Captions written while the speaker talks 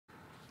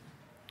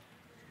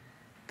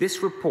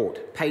This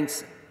report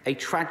paints a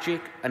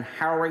tragic and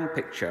harrowing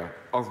picture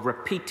of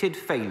repeated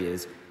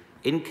failures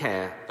in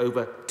care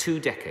over 2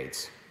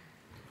 decades,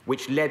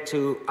 which led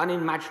to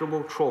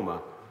unimaginable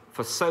trauma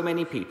for so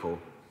many people.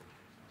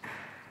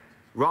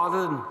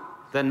 Rather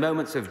than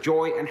moments of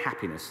joy and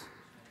happiness,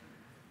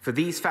 for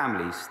these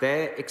families,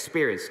 their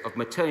experience of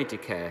maternity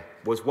care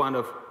was one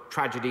of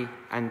tragedy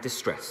and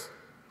distress.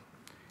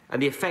 And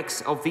the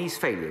effects of these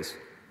failures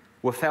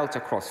were felt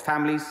across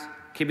families,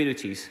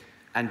 communities,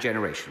 and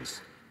generations.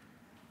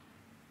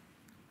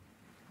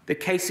 The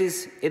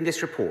cases in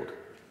this report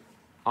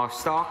are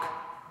stark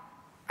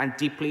and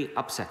deeply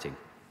upsetting.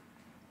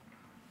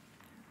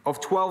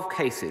 Of 12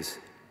 cases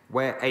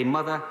where a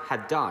mother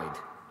had died,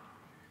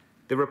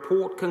 the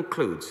report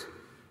concludes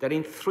that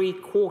in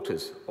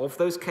 3/4 of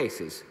those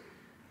cases,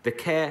 the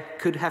care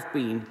could have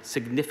been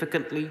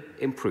significantly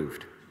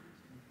improved.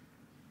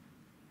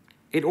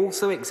 It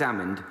also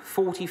examined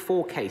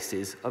 44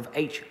 cases of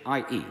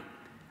HIE,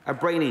 a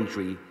brain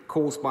injury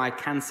caused by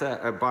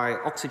by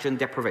oxygen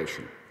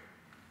deprivation.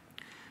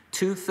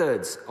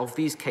 2/3 of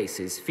these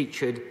cases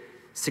featured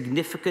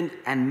significant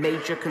and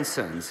major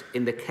concerns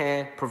in the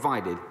care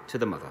provided to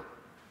the mother.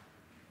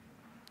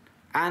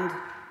 And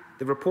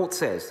the report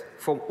says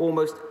from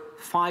almost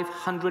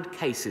 500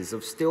 cases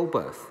of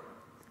stillbirth,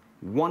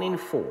 1 in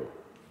 4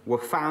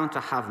 were found to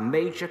have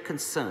major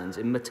concerns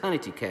in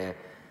maternity care,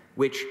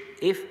 which,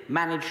 if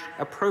managed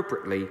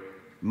appropriately,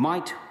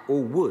 might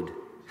or would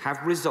have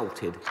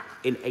resulted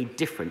in a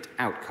different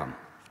outcome.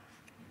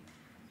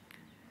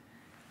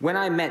 When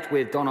I met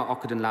with Donna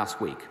Ockenden last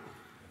week,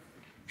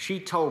 she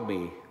told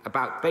me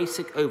about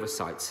basic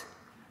oversights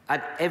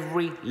at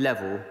every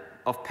level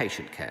of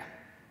patient care,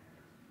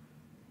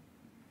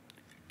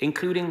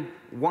 including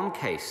one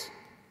case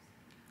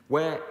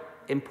where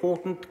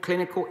important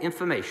clinical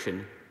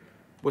information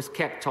was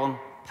kept on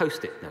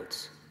post-it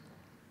notes,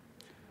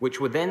 which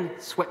were then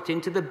swept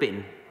into the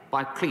bin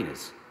by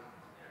cleaners,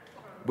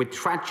 with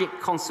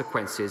tragic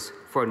consequences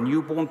for a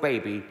newborn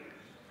baby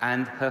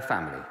and her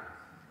family.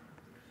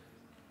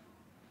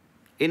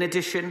 In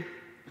addition,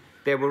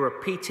 there were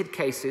repeated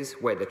cases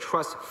where the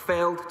Trust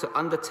failed to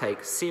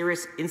undertake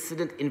serious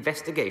incident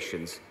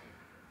investigations,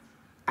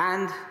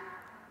 and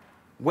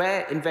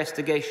where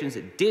investigations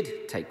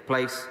did take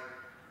place,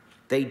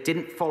 they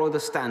didn't follow the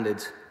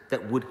standards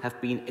that would have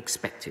been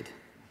expected.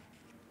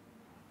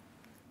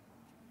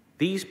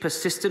 These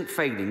persistent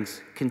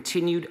failings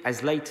continued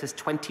as late as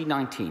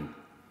 2019,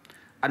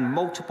 and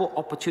multiple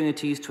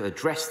opportunities to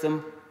address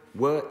them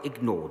were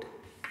ignored,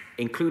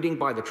 including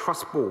by the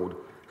Trust Board,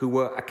 who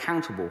were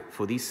accountable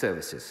for these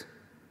services.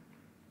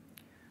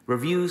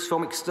 Reviews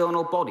from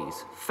external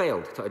bodies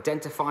failed to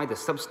identify the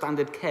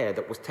substandard care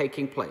that was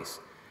taking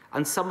place,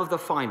 and some of the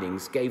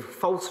findings gave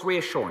false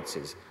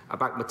reassurances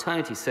about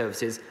maternity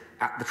services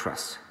at the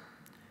Trust.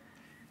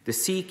 The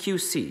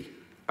CQC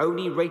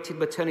only rated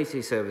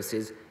maternity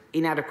services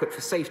inadequate for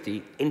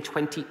safety in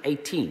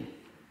 2018,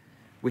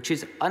 which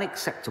is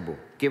unacceptable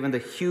given the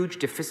huge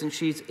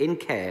deficiencies in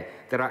care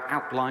that are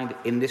outlined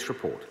in this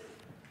report.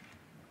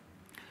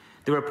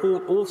 The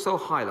report also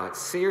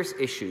highlights serious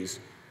issues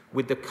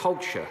with the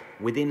culture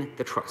within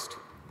the Trust.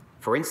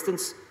 For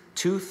instance,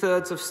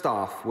 2/3 of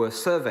staff were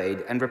surveyed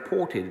and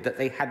reported that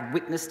they had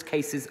witnessed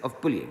cases of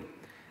bullying,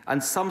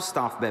 and some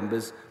staff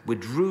members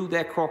withdrew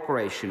their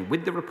cooperation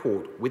with the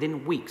report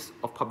within weeks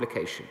of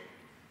publication.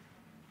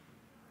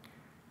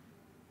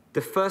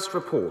 The first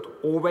report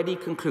already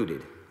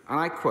concluded, and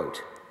I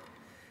quote,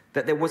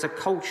 that there was a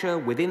culture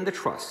within the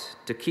Trust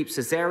to keep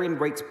caesarean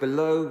rates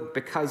below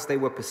because they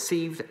were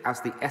perceived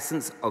as the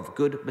essence of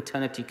good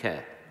maternity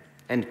care,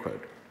 end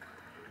quote.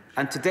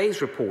 And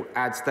today's report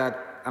adds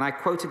that, and I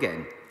quote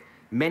again,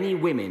 many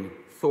women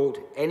thought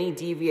any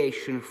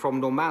deviation from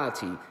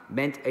normality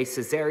meant a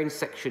caesarean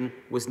section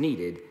was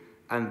needed,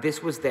 and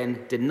this was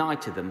then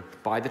denied to them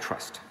by the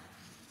Trust.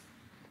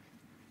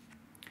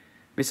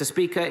 Mr.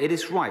 Speaker, it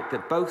is right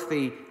that both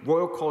the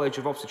Royal College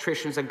of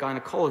Obstetricians and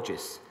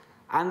Gynecologists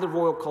and the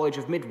Royal College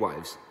of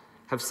Midwives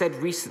have said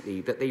recently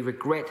that they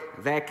regret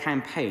their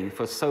campaign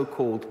for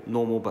so-called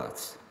normal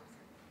births.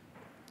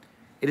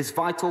 It is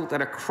vital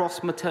that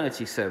across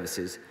maternity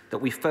services that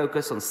we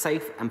focus on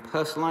safe and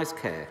personalised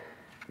care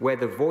where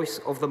the voice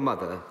of the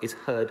mother is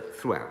heard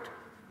throughout.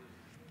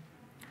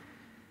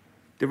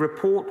 The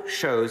report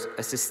shows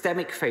a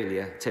systemic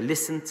failure to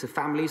listen to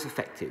families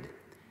affected,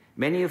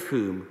 many of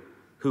whom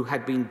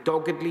had been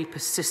doggedly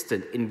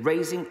persistent in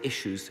raising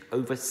issues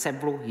over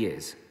several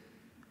years.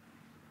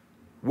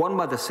 One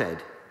mother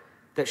said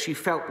that she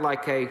felt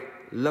like a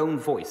lone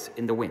voice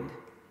in the wind.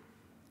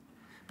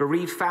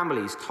 Bereaved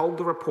families told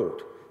the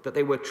report that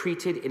they were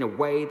treated in a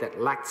way that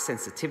lacked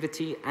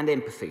sensitivity and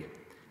empathy,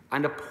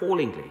 and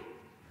appallingly,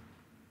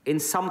 in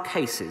some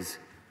cases,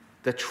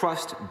 the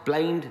Trust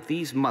blamed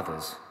these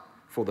mothers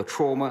for the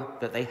trauma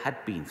that they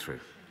had been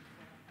through.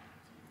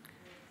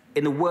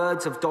 In the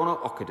words of Donna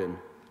Ockenden,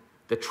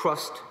 the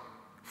Trust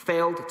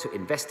failed to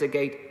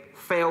investigate,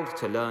 failed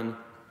to learn,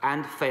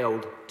 and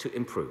failed to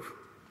improve.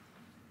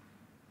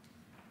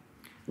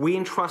 We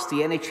entrust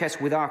the NHS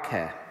with our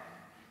care,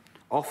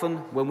 often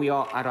when we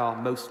are at our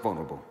most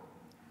vulnerable.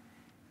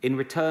 In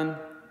return,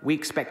 we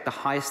expect the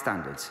highest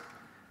standards.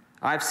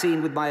 I've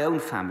seen with my own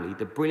family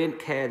the brilliant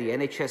care the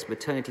NHS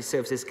maternity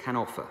services can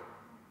offer.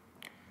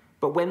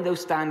 But when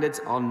those standards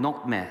are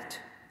not met,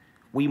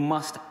 we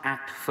must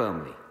act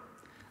firmly,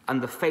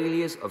 and the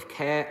failures of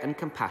care and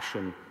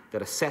compassion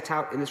that are set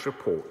out in this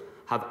report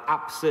have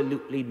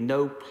absolutely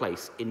no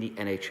place in the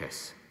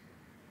NHS.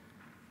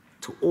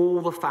 To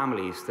all the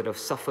families that have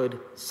suffered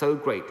so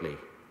greatly,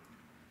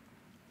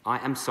 I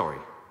am sorry.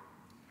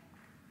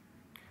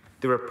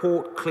 The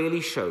report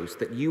clearly shows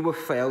that you were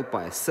failed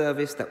by a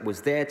service that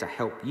was there to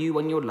help you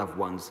and your loved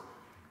ones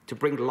to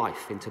bring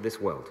life into this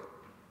world.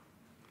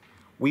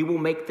 We will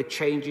make the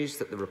changes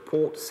that the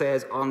report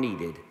says are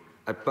needed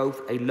at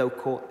both a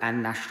local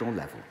and national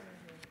level.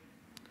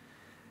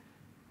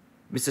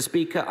 Mr.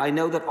 Speaker, I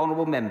know that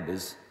honourable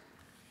members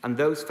and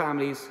those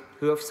families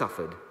who have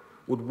suffered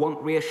would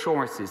want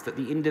reassurances that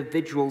the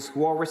individuals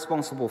who are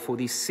responsible for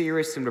these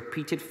serious and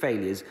repeated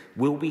failures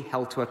will be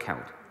held to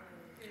account.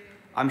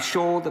 I'm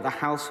sure that the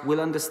House will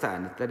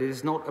understand that it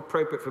is not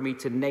appropriate for me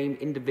to name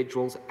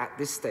individuals at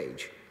this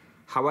stage.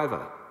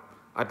 However,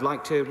 I'd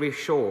like to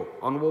reassure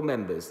honourable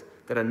members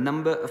that a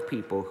number of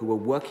people who were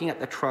working at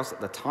the Trust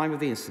at the time of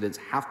the incidents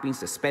have been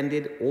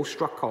suspended or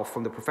struck off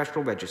from the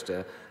professional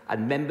register,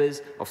 and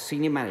members of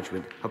senior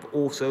management have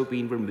also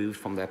been removed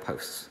from their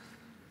posts.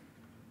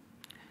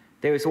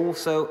 There is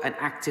also an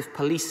active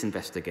police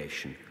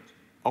investigation,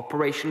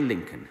 Operation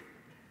Lincoln,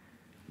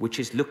 which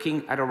is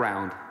looking at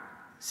around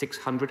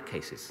 600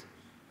 cases.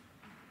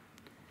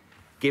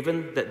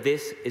 Given that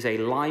this is a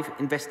live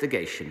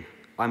investigation,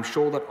 I'm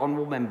sure that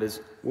honourable members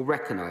will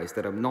recognise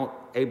that I'm not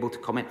able to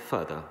comment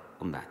further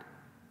on that.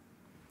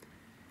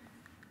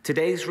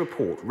 Today's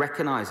report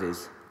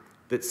recognises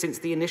that since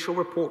the initial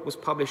report was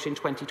published in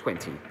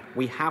 2020,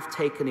 we have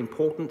taken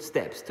important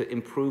steps to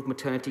improve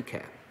maternity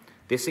care.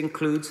 This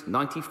includes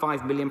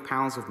 £95 million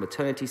of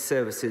maternity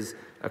services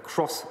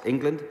across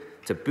England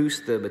to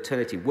boost the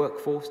maternity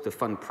workforce, to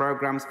fund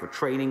programmes for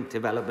training,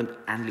 development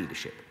and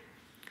leadership.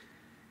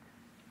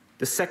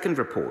 The second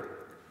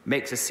report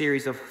makes a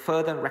series of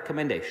further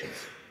recommendations.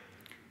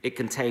 It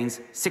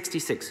contains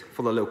 66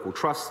 for the local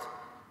trust,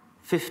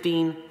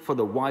 15 for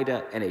the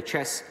wider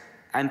NHS,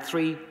 and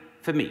 3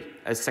 for me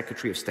as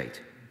Secretary of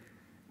State.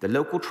 The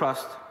local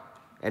trust,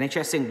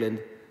 NHS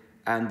England,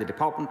 and the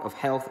Department of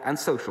Health and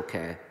Social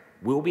Care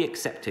will be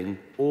accepting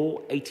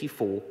all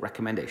 84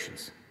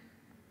 recommendations.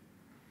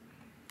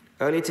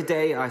 Earlier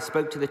today, I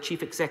spoke to the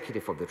Chief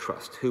Executive of the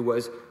Trust, who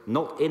was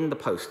not in the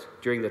post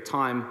during the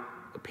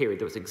period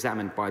that was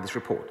examined by this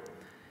report.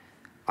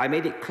 I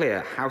made it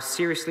clear how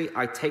seriously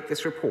I take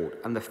this report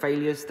and the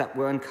failures that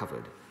were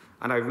uncovered,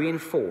 and I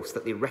reinforced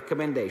that the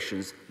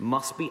recommendations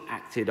must be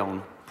acted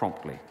on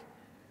promptly.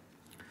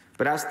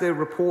 But as the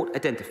report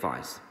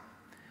identifies,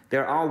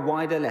 there are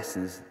wider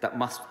lessons that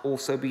must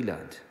also be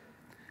learned,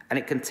 and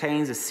it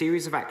contains a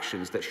series of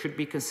actions that should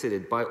be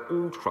considered by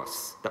all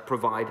trusts that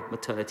provide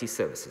maternity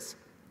services.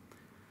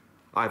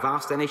 I've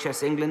asked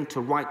NHS England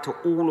to write to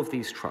all of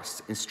these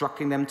trusts,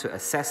 instructing them to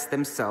assess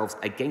themselves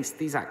against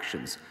these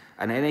actions,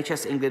 and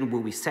NHS England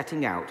will be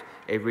setting out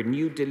a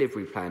renewed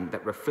delivery plan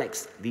that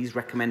reflects these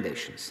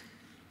recommendations.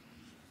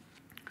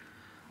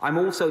 I'm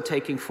also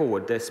taking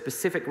forward the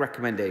specific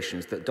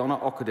recommendations that Donna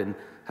Ockenden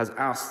has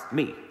asked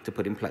me to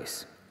put in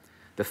place.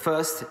 The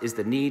first is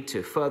the need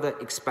to further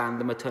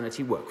expand the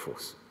maternity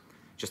workforce.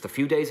 Just a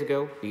few days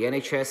ago, the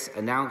NHS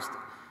announced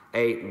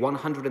a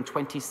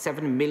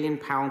 £127 million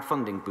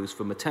funding boost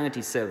for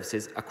maternity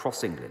services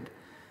across England.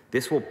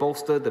 This will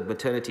bolster the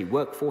maternity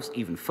workforce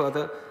even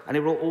further, and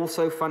it will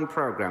also fund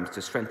programmes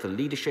to strengthen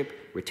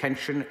leadership,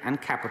 retention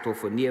and capital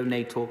for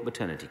neonatal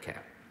maternity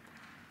care.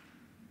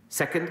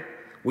 Second,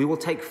 we will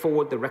take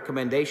forward the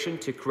recommendation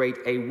to create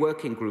a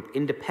working group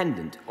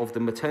independent of the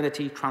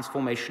Maternity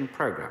Transformation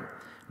Programme,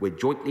 with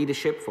joint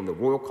leadership from the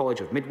Royal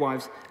College of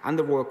Midwives and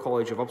the Royal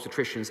College of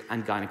Obstetricians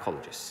and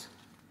Gynaecologists.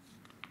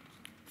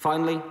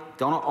 Finally,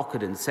 Donna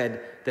Ockenden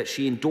said that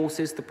she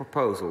endorses the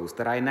proposals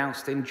that I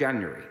announced in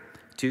January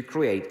to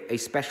create a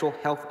special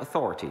health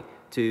authority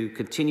to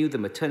continue the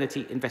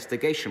maternity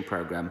investigation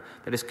programme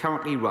that is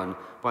currently run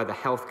by the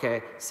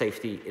Healthcare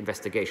Safety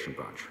Investigation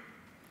Branch.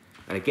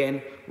 And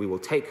again, we will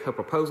take her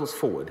proposals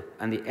forward,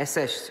 and the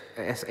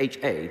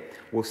SHA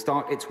will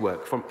start its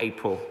work from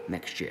April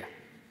next year.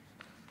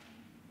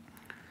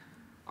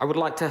 I would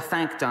like to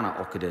thank Donna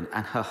Ockenden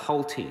and her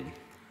whole team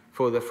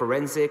for the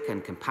forensic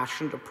and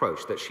compassionate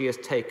approach that she has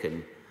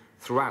taken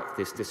throughout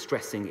this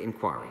distressing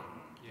inquiry.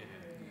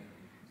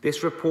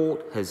 This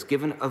report has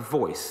given a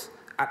voice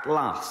at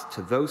last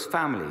to those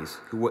families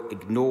who were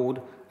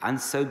ignored and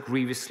so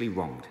grievously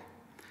wronged,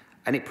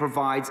 and it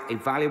provides a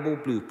valuable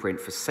blueprint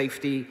for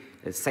safety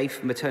and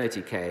safe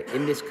maternity care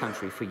in this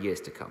country for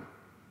years to come.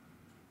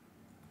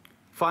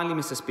 Finally,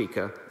 Mr.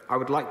 Speaker, I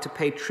would like to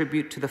pay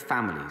tribute to the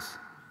families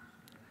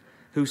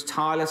whose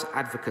tireless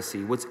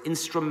advocacy was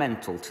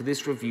instrumental to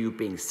this review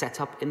being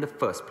set up in the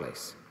first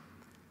place.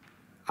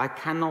 I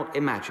cannot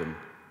imagine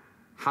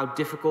how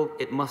difficult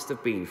it must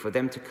have been for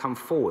them to come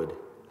forward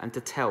and to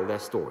tell their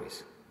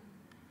stories.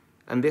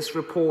 And this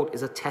report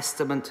is a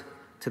testament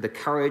to the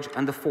courage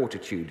and the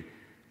fortitude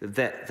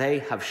that they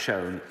have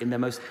shown in the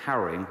most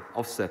harrowing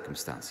of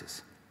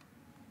circumstances.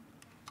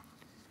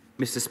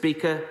 Mr.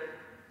 Speaker,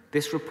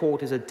 this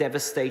report is a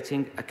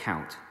devastating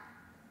account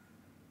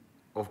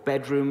of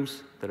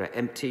bedrooms that are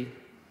empty,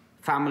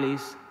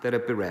 families that are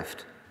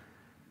bereft,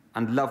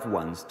 and loved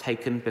ones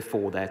taken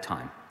before their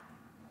time.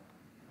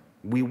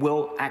 We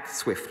will act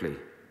swiftly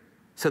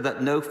so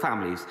that no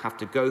families have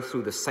to go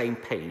through the same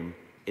pain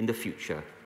in the future